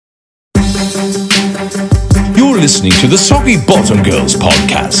You're listening to the Soggy Bottom Girls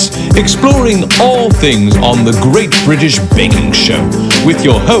podcast, exploring all things on the Great British Baking Show, with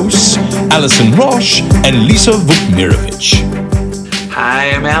your hosts, Alison Roche and Lisa Vukmirovic.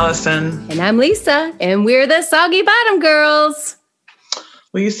 Hi, I'm Allison. And I'm Lisa, and we're the Soggy Bottom Girls.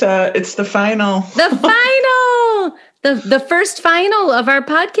 Lisa, it's the final. The final! The first final of our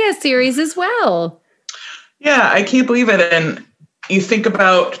podcast series as well. Yeah, I can't believe it. And you think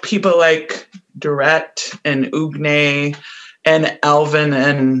about people like Dorette and Ugne and Alvin,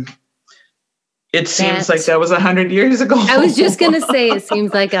 and it seems like that was 100 years ago. I was just going to say, it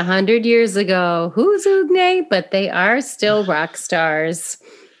seems like 100 years ago. Who's Ugne? But they are still rock stars.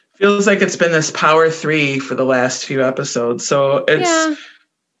 Feels like it's been this power three for the last few episodes. So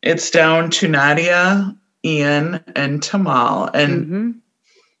it's down to Nadia, Ian, and Tamal. And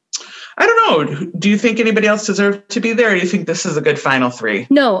I don't know. Do you think anybody else deserved to be there? Or do you think this is a good final three?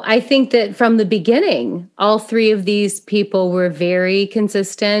 No, I think that from the beginning, all three of these people were very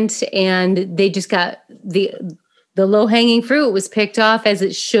consistent, and they just got the low-hanging fruit was picked off as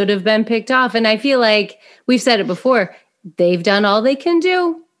it should have been picked off. And I feel like we've said it before. They've done all they can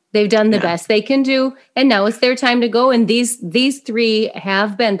do. They've done the best they can do, and now it's their time to go. And these three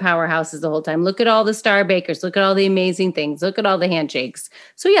have been powerhouses the whole time. Look at all the star bakers. Look at all the amazing things. Look at all the handshakes.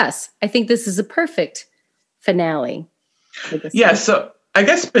 So yes, I think this is a perfect finale. Yeah, so I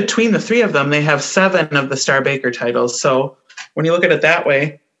guess between the three of them, they have 7 of the star baker titles. So when you look at it that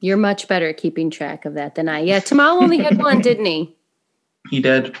way. You're much better at keeping track of that than I. Yeah, Tamal only had one, didn't he? He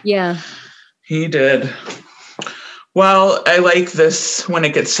did. Yeah. He did. Well, I like this when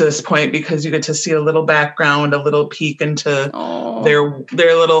it gets to this point because you get to see a little background, a little peek into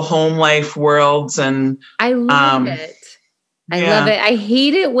their little home life worlds. And I love it. I love it. I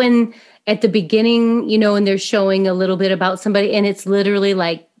hate it when at the beginning, when they're showing a little bit about somebody and it's literally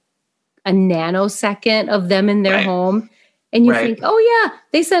like a nanosecond of them in their home. And you think, oh yeah,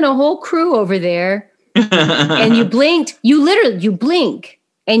 they sent a whole crew over there and you blinked, you blink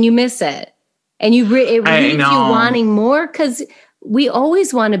and you miss it. And it leaves you wanting more because we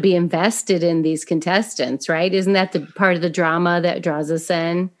always want to be invested in these contestants, right? Isn't that the part of the drama that draws us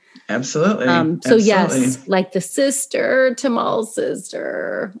in? Absolutely. So yes, like the sister, Tamal's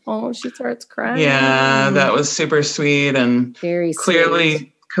sister. Oh, she starts crying. Yeah, that was super sweet and very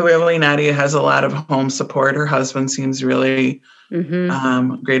sweet. Clearly, Nadia has a lot of home support. Her husband seems really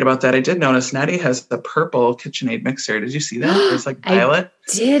great about that. I did notice Nadia has the purple KitchenAid mixer. Did you see that? There's like violet.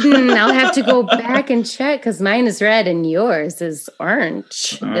 I didn't. I'll have to go back and check because mine is red and yours is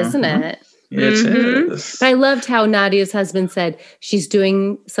orange, isn't it? It is. But I loved how Nadia's husband said she's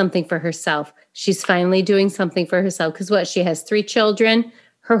doing something for herself. She's finally doing something for herself because she has 3 children.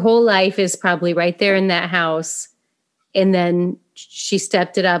 Her whole life is probably right there in that house. And then she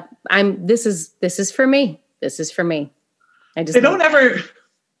stepped it up. This is for me. This is for me. They don't ever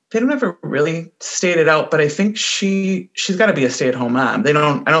really state it out, but I think she's got to be a stay-at-home mom. I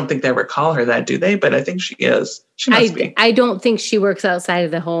don't think they ever call her that, do they? But I think she is. She must be. I don't think she works outside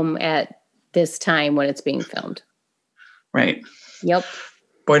of the home at this time when it's being filmed. Right. Yep.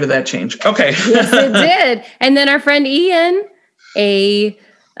 Boy, did that change. Okay. Yes, it did. And then our friend Ian,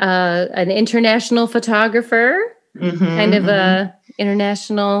 an international photographer, kind of a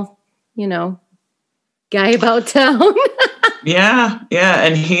international, guy about town. Yeah.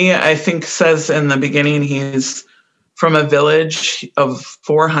 And he, I think, says in the beginning he's from a village of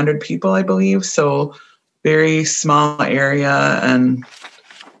 400 people, I believe. So very small area. And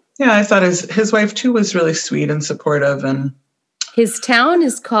yeah, I thought his wife too was really sweet and supportive. And his town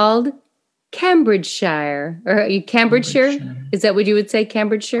is called Cambridgeshire. Or Cambridgeshire? Is that what you would say,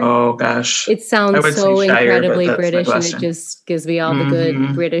 Cambridgeshire? Oh, gosh. It sounds so incredibly British, and it just gives me all the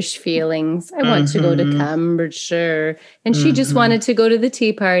good British feelings. I want to go to Cambridgeshire. And she just wanted to go to the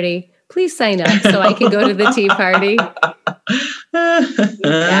tea party. Please sign up so I can go to the tea party. You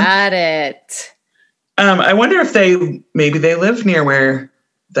got it. I wonder if they live near where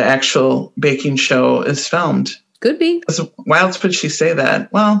the actual baking show is filmed. Could be. Why else would she say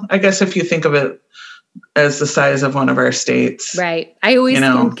that? Well, I guess if you think of it as the size of one of our states. Right. I always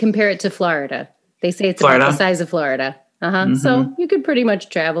compare it to Florida. They say it's about the size of Florida. So you could pretty much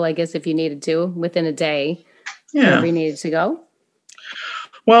travel, I guess, if you needed to within a day. Yeah. Wherever you needed to go.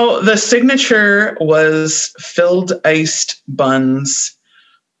 Well, the signature was filled iced buns.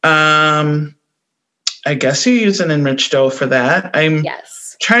 I guess you use an enriched dough for that. I'm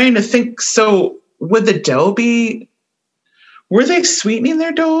trying to think. So would the dough be Were they sweetening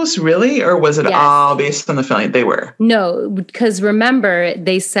their doughs, really? Or was it all based on the filling? They were. No, because remember,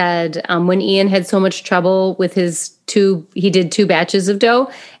 they said when Ian had so much trouble with his he did 2 batches of dough,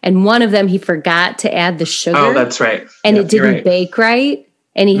 and one of them he forgot to add the sugar. Oh, that's right. And it didn't bake right,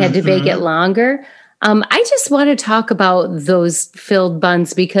 and he had to bake it longer. I just want to talk about those filled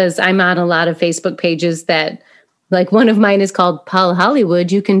buns because I'm on a lot of Facebook pages that, like one of mine is called Paul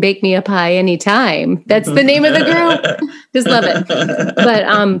Hollywood. You can bake me a pie anytime. That's the name of the group. Just love it.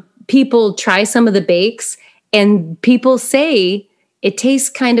 But people try some of the bakes and people say it tastes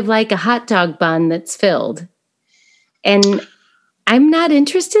kind of like a hot dog bun that's filled. And I'm not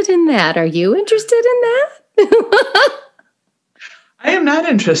interested in that. Are you interested in that? I am not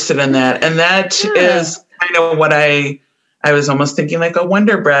interested in that. And that is kind of what I was almost thinking like a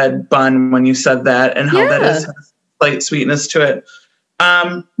Wonder Bread bun when you said that and how that has slight sweetness to it.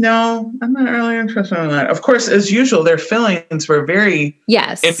 No, I'm not really interested in that. Of course, as usual, their fillings were very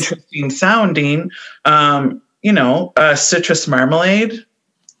interesting sounding. Citrus marmalade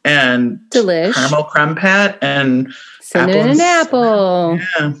and caramel creme pat and cinnamon and apple.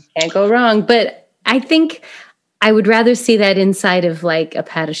 Yeah. Can't go wrong. But I think I would rather see that inside of like a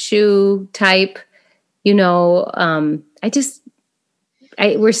pat a choux type, we're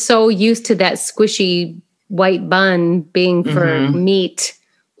so used to that squishy white bun being for meat,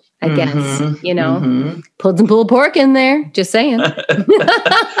 I guess, pulled some pulled pork in there, just saying.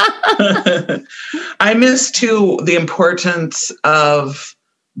 I miss too the importance of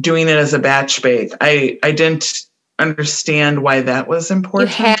doing it as a batch bake. I didn't understand why that was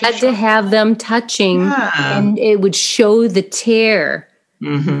important. You had to have them touching and it would show the tear.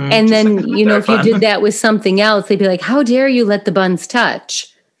 Mm-hmm. And then, if you did that with something else, they'd be like, how dare you let the buns touch?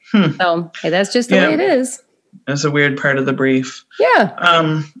 So hey, that's just the way it is. That's a weird part of the brief. Yeah.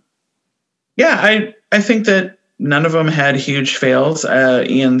 I think that none of them had huge fails.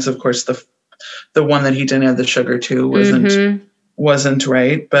 Ian's, of course, the one that he didn't have the sugar to wasn't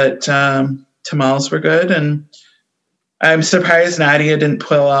right, but tamales were good. And I'm surprised Nadia didn't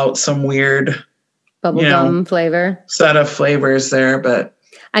pull out some weird bubblegum flavor set of flavors there, but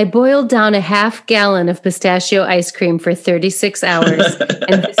I boiled down a half gallon of pistachio ice cream for 36 hours,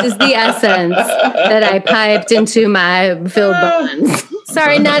 and this is the essence that I piped into my filled buns.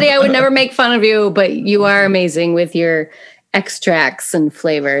 Sorry, Nadia, I would never make fun of you, but you are amazing with your extracts and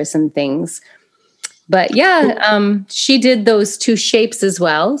flavors and things. But she did those 2 shapes as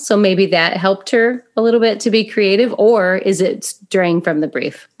well, so maybe that helped her a little bit to be creative, or is it straying from the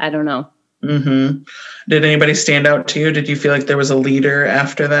brief? I don't know. Mm-hmm. Did anybody stand out to you? Did you feel like there was a leader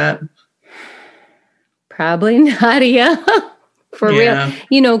after that? Probably Nadia. For real.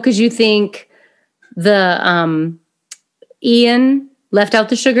 Because you think the Ian left out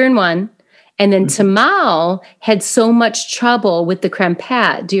the sugar in one, and then Tamal had so much trouble with the creme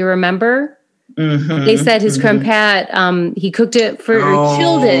pat. Do you remember? Mm-hmm. They said his creme pat, he cooked it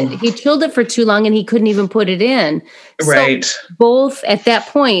chilled it. He chilled it for too long and he couldn't even put it in. Right. So both at that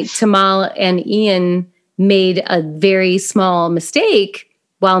point, Tamal and Ian made a very small mistake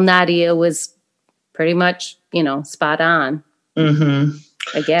while Nadia was pretty much, spot on. Mm-hmm.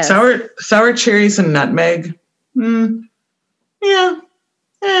 I guess. Sour cherries and nutmeg. Yeah.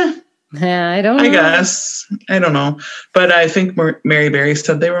 I don't know. I guess. I don't know. But I think Mary Berry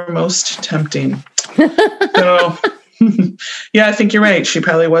said they were most tempting. So, I think you're right. She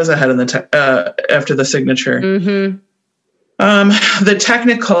probably was ahead in after the signature. Mm-hmm. The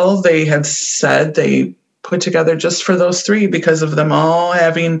technical, they had said they put together just for those 3 because of them all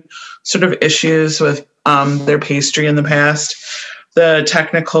having sort of issues with their pastry in the past. The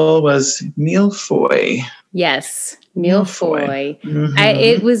technical was mille-feuille. Yes. Mille-feuille. Mm-hmm.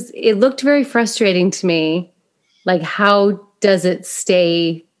 It looked very frustrating to me. Like, how does it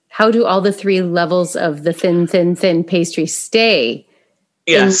stay? How do all the 3 levels of the thin pastry stay?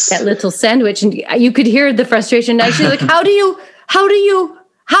 Yes. In that little sandwich? And you could hear the frustration. She's like, how?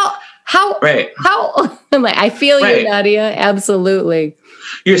 Right. How? I'm like, I feel you, Nadia. Absolutely.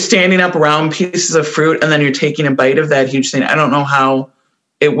 You're standing up around pieces of fruit and then you're taking a bite of that huge thing. I don't know how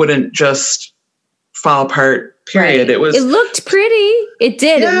it wouldn't just fall apart. Period. Right. It looked pretty. It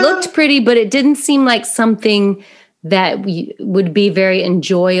did. Yeah. It looked pretty, but it didn't seem like something that would be very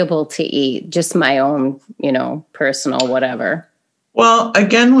enjoyable to eat. Just my own, personal whatever. Well,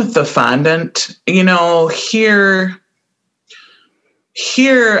 again, with the fondant, here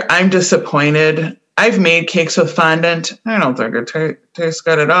I'm disappointed. I've made cakes with fondant. I don't think it tastes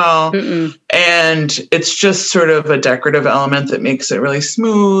good at all. Mm-mm. And it's just sort of a decorative element that makes it really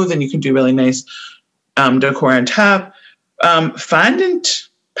smooth and you can do really nice decor on top. Fondant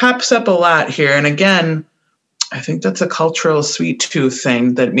pops up a lot here. And again, I think that's a cultural sweet tooth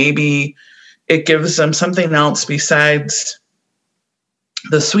thing, that maybe it gives them something else besides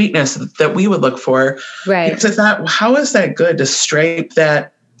the sweetness that we would look for. Right. Because I thought, how is that good to stripe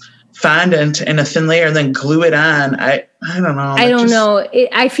that fondant in a thin layer and then glue it on? I don't know. I don't know.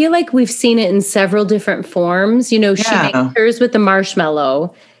 I feel like we've seen it in several different forms. You know, she makes hers with the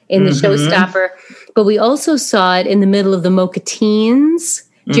marshmallow in the showstopper, but we also saw it in the middle of the mochateens.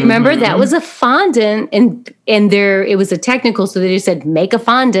 Do you remember? That was a fondant, and it was a technical, so they just said make a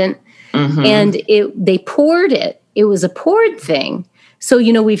fondant, and they poured it. It was a poured thing. So,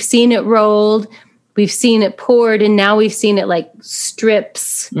 you know, we've seen it rolled, we've seen it poured, and now we've seen it like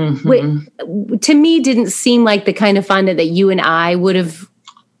strips. To me, didn't seem like the kind of fondant that you and I would have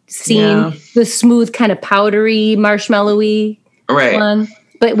seen, the smooth kind of powdery, marshmallowy one.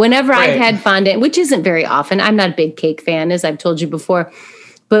 But whenever I've had fondant, which isn't very often, I'm not a big cake fan, as I've told you before,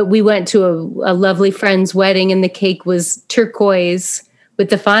 but we went to a lovely friend's wedding and the cake was turquoise with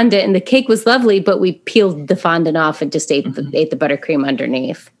the fondant, and the cake was lovely, but we peeled the fondant off and just ate the buttercream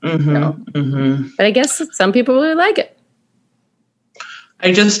underneath. But I guess some people really like it.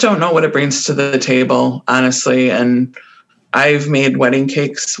 I just don't know what it brings to the table, honestly. And I've made wedding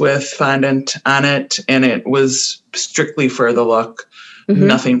cakes with fondant on it, and it was strictly for the look,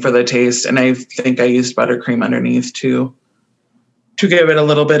 nothing for the taste. And I think I used buttercream underneath to give it a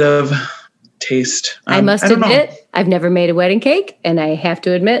little bit of taste. I must admit, I've never made a wedding cake, and I have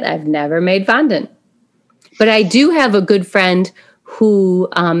to admit, I've never made fondant. But I do have a good friend who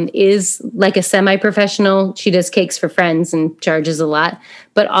is like a semi-professional. She does cakes for friends and charges a lot,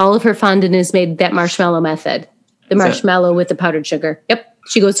 but all of her fondant is made that marshmallow method, the marshmallow with the powdered sugar. Yep.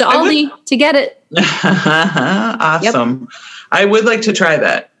 She goes to Aldi to get it. Awesome. Yep. I would like to try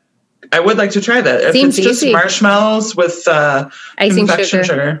that. If Seems it's just easy. Marshmallows with icing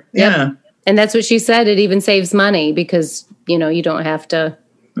sugar. Yep. Yeah. And that's what she said. It even saves money because, you know, you don't have to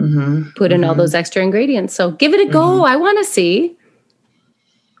put in all those extra ingredients. So give it a go. I want to see.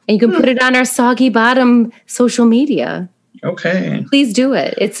 And you can put it on our Soggy Bottom social media. Okay. Please do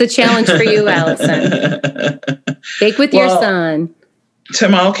it. It's a challenge for you, Allison. Bake with your son.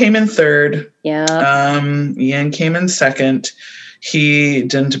 Tamal came in third. Yeah. Ian came in second. He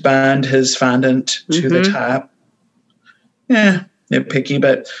didn't bond his fondant to the top. Yeah, nitpicky,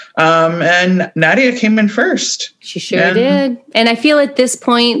 but and Nadia came in first. She sure did. And I feel at this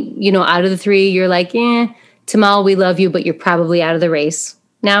point, you know, out of the three, you're like, Tamal, we love you, but you're probably out of the race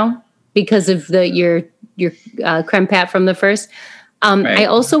now because of your creme pat from the first. I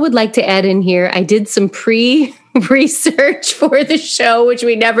also would like to add in here, I did some pre-research for the show, which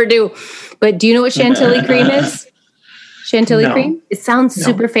we never do. But do you know what Chantilly cream is? Chantilly cream? It sounds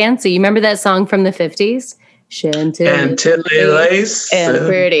super fancy. You remember that song from the 50s? Chantilly lace and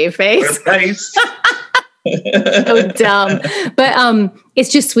pretty face. So dumb. But it's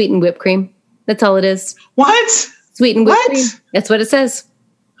just sweetened whipped cream. That's all it is. What? Sweetened whipped cream. That's what it says.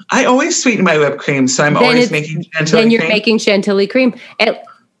 I always sweeten my whipped cream, so I'm always making Chantilly cream. Then you're making Chantilly cream.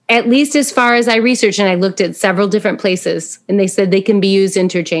 At least as far as I researched, and I looked at several different places, and they said they can be used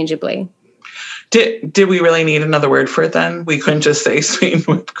interchangeably. Did we really need another word for it then? We couldn't just say sweetened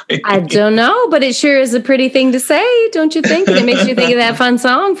whipped cream. I don't know, but it sure is a pretty thing to say, don't you think? And it makes you think of that fun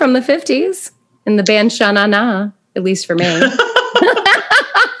song from the 50s and the band Sha Na Na, at least for me.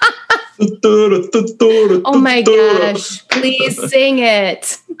 Oh my gosh, please sing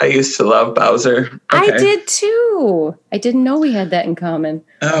it. I used to love Bowser. Okay. I did too. I didn't know we had that in common.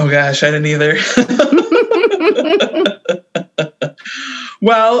 Oh gosh, I didn't either.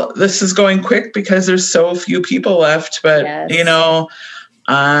 Well, this is going quick because there's so few people left, but you know,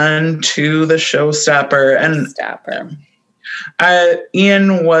 on to the showstopper.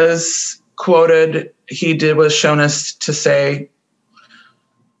 Ian was quoted, was shown us to say,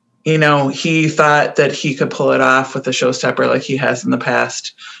 you know, he thought that he could pull it off with the showstopper like he has in the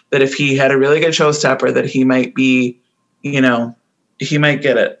past, that if he had a really good showstopper that he might be, you know, he might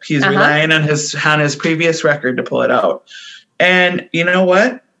get it. He's relying on his previous record to pull it out. And you know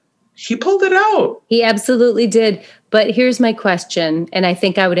what? He pulled it out. He absolutely did. But here's my question, and I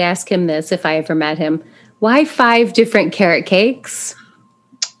think I would ask him this if I ever met him. Why 5 different carrot cakes?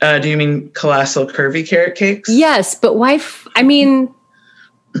 Do you mean colossal curvy carrot cakes? Yes, but why?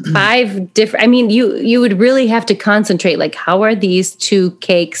 5 different. I mean, you would really have to concentrate. Like, how are these 2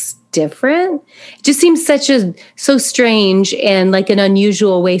 cakes different. It just seems so strange and like an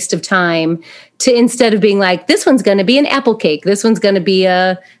unusual waste of time to, instead of being like, this one's going to be an apple cake, this one's going to be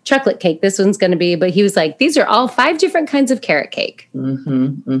a chocolate cake, this one's going to be, but he was like, these are all 5 different kinds of carrot cake. I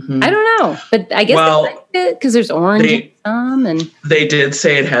don't know, but I guess I liked it because there's orange in some, and they did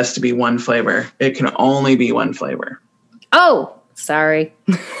say it has to be one flavor. It can only be one flavor. Oh, sorry.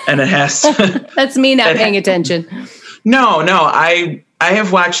 And it has to. That's me not paying attention. No, I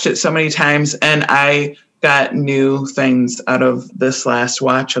have watched it so many times, and I got new things out of this last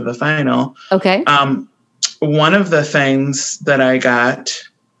watch of the final. Okay. One of the things that I got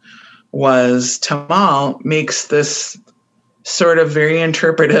was Tamal makes this sort of very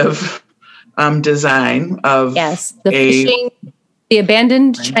interpretive design of the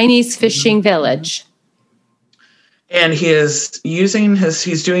abandoned Chinese fishing village. And he is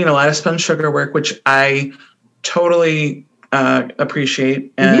he's doing a lot of spun sugar work, which I totally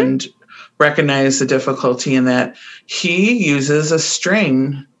appreciate and recognize the difficulty in that. He uses a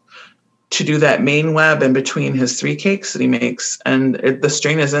string to do that main web in between his 3 cakes that he makes. And the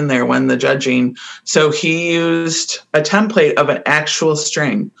string is in there when the judging. So he used a template of an actual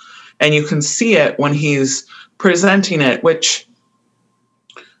string. And you can see it when he's presenting it, which...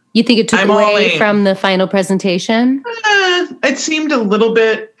 You think it took away from the final presentation? It seemed a little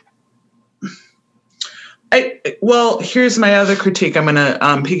bit... here's my other critique. I'm going to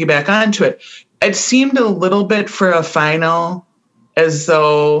piggyback onto it. It seemed a little bit for a final as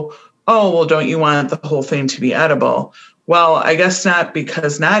though, don't you want the whole thing to be edible? Well, I guess not,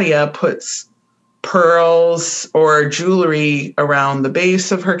 because Nadia puts pearls or jewelry around the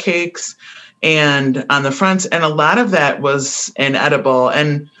base of her cakes and on the fronts, and a lot of that was inedible.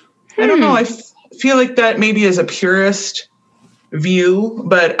 And I don't know, I feel like that maybe is a purist view,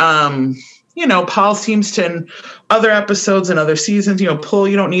 but Paul seems to, in other episodes and other seasons, you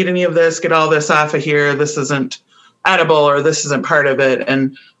don't need any of this, get all this off of here, this isn't edible or this isn't part of it.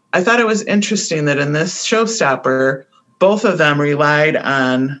 And I thought it was interesting that in this showstopper, both of them relied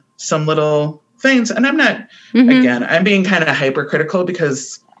on some little things. And I'm not, again, I'm being kind of hypercritical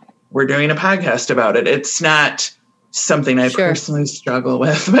because we're doing a podcast about it. It's not something I personally struggle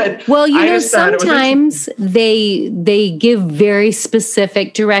with, but sometimes they give very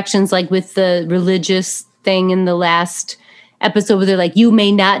specific directions, like with the religious thing in the last episode where they're like, you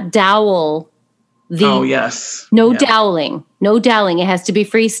may not dowel doweling, no doweling. It has to be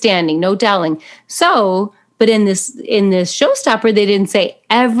freestanding, no doweling. So, but in this showstopper, they didn't say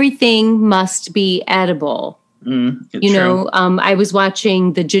everything must be edible. I was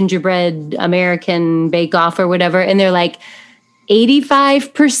watching the Gingerbread American Bake Off or whatever, and they're like,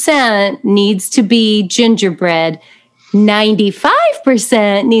 85% needs to be gingerbread,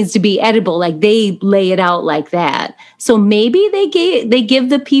 95% needs to be edible. Like, they lay it out like that. So maybe they give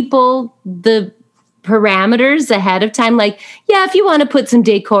the people the parameters ahead of time. Like, yeah, if you want to put some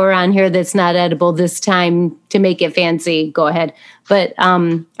decor on here that's not edible this time to make it fancy, go ahead. But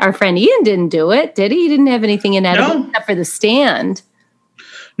our friend Ian didn't do it, did he? He didn't have anything inedible except for the stand.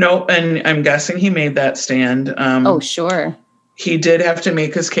 No, and I'm guessing he made that stand. Sure. He did have to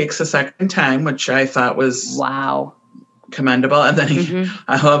make his cakes a second time, which I thought was commendable. And then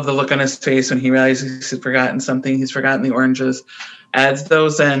I love the look on his face when he realizes he's forgotten something. He's forgotten the oranges, adds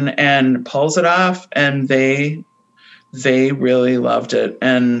those in and pulls it off. And they really loved it.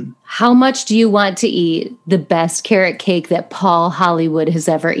 And how much do you want to eat the best carrot cake that Paul Hollywood has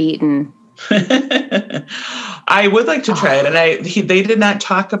ever eaten? I would like to try it. And they did not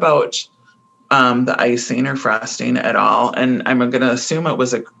talk about the icing or frosting at all. And I'm going to assume it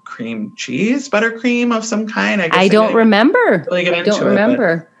was a cream cheese, buttercream of some kind. I don't remember.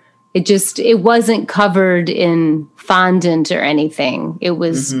 It wasn't covered in fondant or anything. It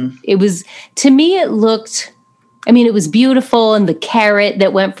was, to me, it looked, it was beautiful. And the carrot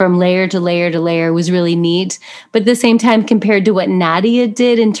that went from layer to layer to layer was really neat. But at the same time, compared to what Nadia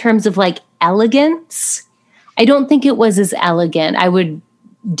did in terms of like elegance, I don't think it was as elegant. I would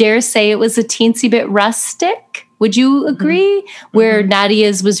dare say it was a teensy bit rustic. Would you agree? Where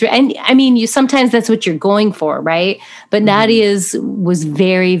Nadia's was, and sometimes that's what you're going for, right? But Nadia's was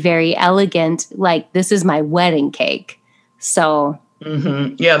very, very elegant. Like, this is my wedding cake. So.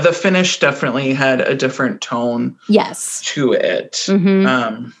 Yeah, the finish definitely had a different tone. Yes. To it.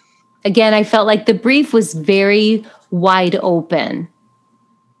 Again, I felt like the brief was very wide open.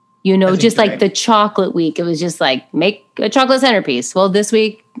 Just like the chocolate week, it was just like, make a chocolate centerpiece. Well, this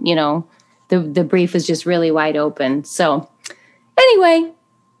week, the brief was just really wide open. So anyway,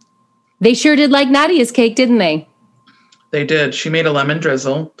 they sure did like Nadia's cake, didn't they? They did. She made a lemon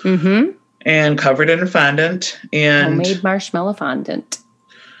drizzle and covered it in fondant. And homemade marshmallow fondant.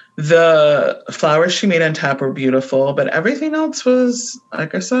 The flowers she made on top were beautiful, but everything else was,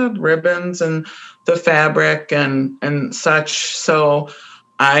 like I said, ribbons and the fabric and such. So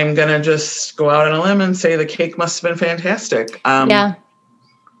I'm going to just go out on a limb and say the cake must have been fantastic.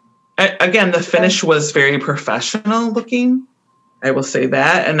 Again, the finish was very professional looking. I will say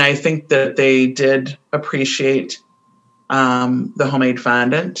that. And I think that they did appreciate the homemade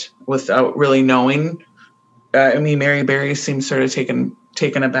fondant without really knowing. Mary Berry seems sort of taken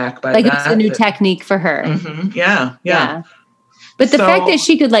aback by that. Like it's a new technique for her. Mm-hmm. Yeah. But the fact that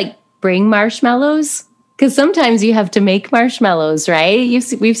she could like bring marshmallows, because sometimes you have to make marshmallows, right?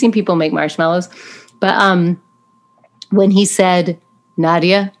 We've seen people make marshmallows. But when he said,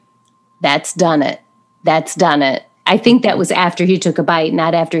 Nadia, that's done it. I think that was after he took a bite,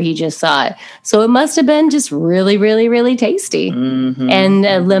 not after he just saw it. So it must have been just really, really, really tasty. Mm-hmm. And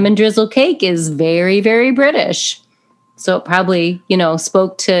a lemon drizzle cake is very, very British. So it probably,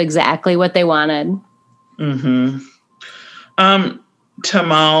 spoke to exactly what they wanted. Mm-hmm.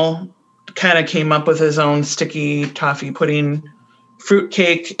 Tamal kind of came up with his own sticky toffee pudding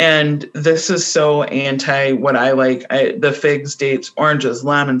fruitcake, and this is so anti what I like. The figs, dates, oranges,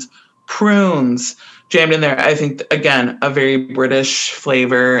 lemons, prunes jammed in there. I think, again, a very British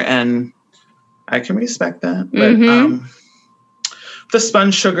flavor, and I can respect that. But the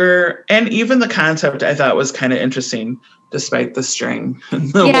spun sugar and even the concept I thought was kind of interesting, despite the string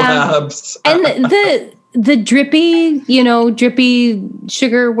and the webs. And the drippy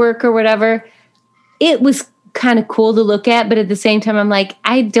sugar work or whatever, it was kind of cool to look at, but at the same time, I'm like,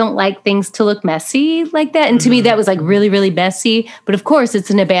 I don't like things to look messy like that. And to me, that was like really, really messy. But of course, it's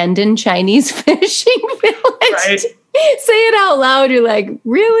an abandoned Chinese fishing village. Right. Say it out loud. You're like,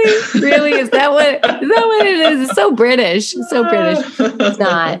 really? Is that what it is? It's so British. It's so British. It's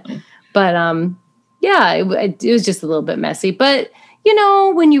not. But it was just a little bit messy. But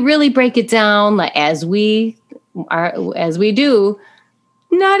when you really break it down, like as we do,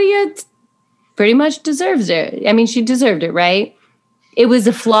 Nadia pretty much deserves it. I mean, she deserved it, right? It was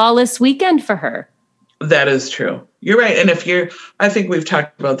a flawless weekend for her. That is true. You're right. And I think we've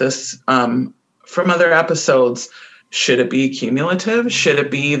talked about this from other episodes. Should it be cumulative? Should it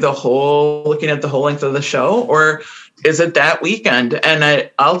be looking at the whole length of the show? Or is it that weekend? And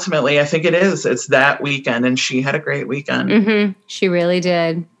ultimately, I think it is. It's that weekend. And she had a great weekend. Mm-hmm. She really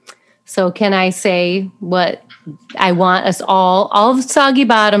did. So can I say what I want us all the soggy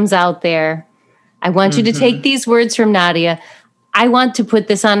bottoms out there? I want you to take these words from Nadia. I want to put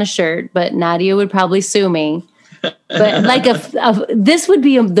this on a shirt, but Nadia would probably sue me. But like this would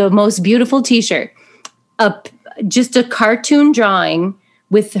be the most beautiful T-shirt. Just a cartoon drawing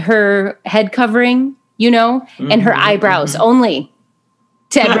with her head covering, and her eyebrows only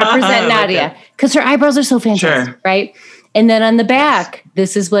to represent Nadia, because her eyebrows are so fantastic, right? And then on the back,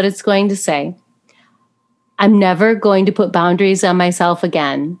 this is what it's going to say. I'm never going to put boundaries on myself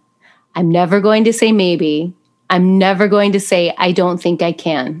again. I'm never going to say maybe. I'm never going to say I don't think I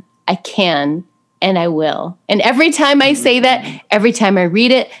can. I can and I will. And every time I say that, every time I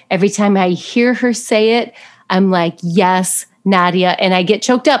read it, every time I hear her say it, I'm like, yes, Nadia. And I get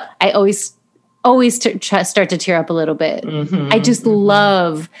choked up. I always start to tear up a little bit. I just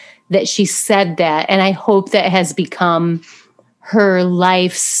love that she said that. And I hope that has become her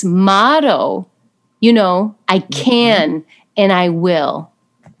life's motto. I can and I will.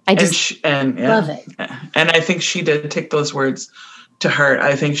 I just love it. And I think she did take those words to heart.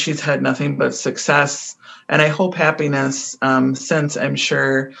 I think she's had nothing but success and I hope happiness since I'm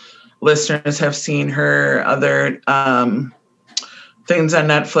sure listeners have seen her other things on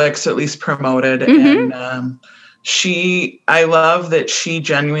Netflix, at least promoted. And I love that she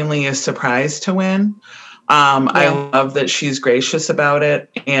genuinely is surprised to win. I love that she's gracious about it.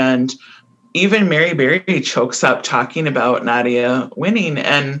 And even Mary Berry chokes up talking about Nadia winning.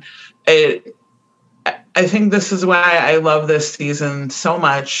 And I think this is why I love this season so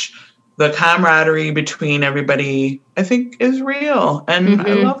much. The camaraderie between everybody, I think, is real. And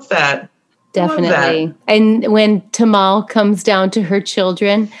I love that. Definitely. And when Tamal comes down to her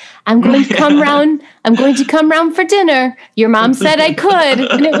children, I'm going to come round. I'm going to come round for dinner. Your mom said I could.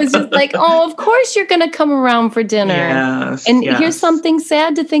 And it was just like, oh, of course you're going to come around for dinner. Yes, and here's something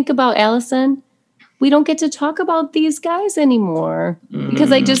sad to think about, Allison. We don't get to talk about these guys anymore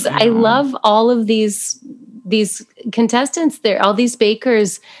because I love all of these contestants there, all these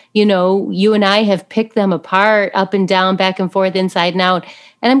bakers. You and I have picked them apart, up and down, back and forth, inside and out.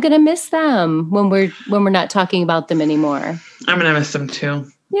 And I'm going to miss them when we're not talking about them anymore. I'm going to miss them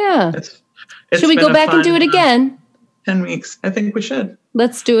too. Yeah. Should we go back and do it again? 10 weeks. I think we should.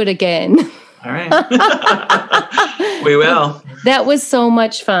 Let's do it again. All right. We will. That was so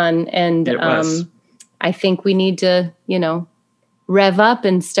much fun. And It was. I think we need to, rev up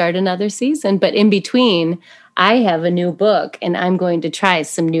and start another season. But in between, I have a new book and I'm going to try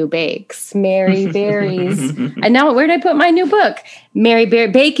some new bakes. Mary Berry's. And now where did I put my new book?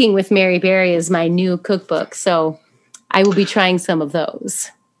 Baking with Mary Berry is my new cookbook. So I will be trying some of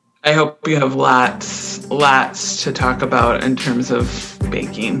those. I hope you have lots to talk about in terms of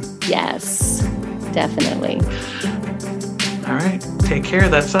baking. Yes, definitely. All right. Take care.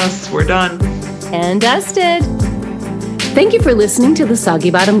 That's us. We're done. And dusted. Thank you for listening to the Soggy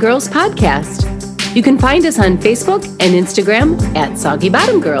Bottom Girls podcast. You can find us on Facebook and Instagram at Soggy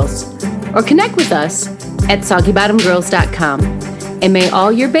Bottom Girls, or connect with us at soggybottomgirls.com. And may all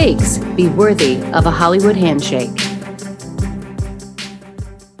your bakes be worthy of a Hollywood handshake.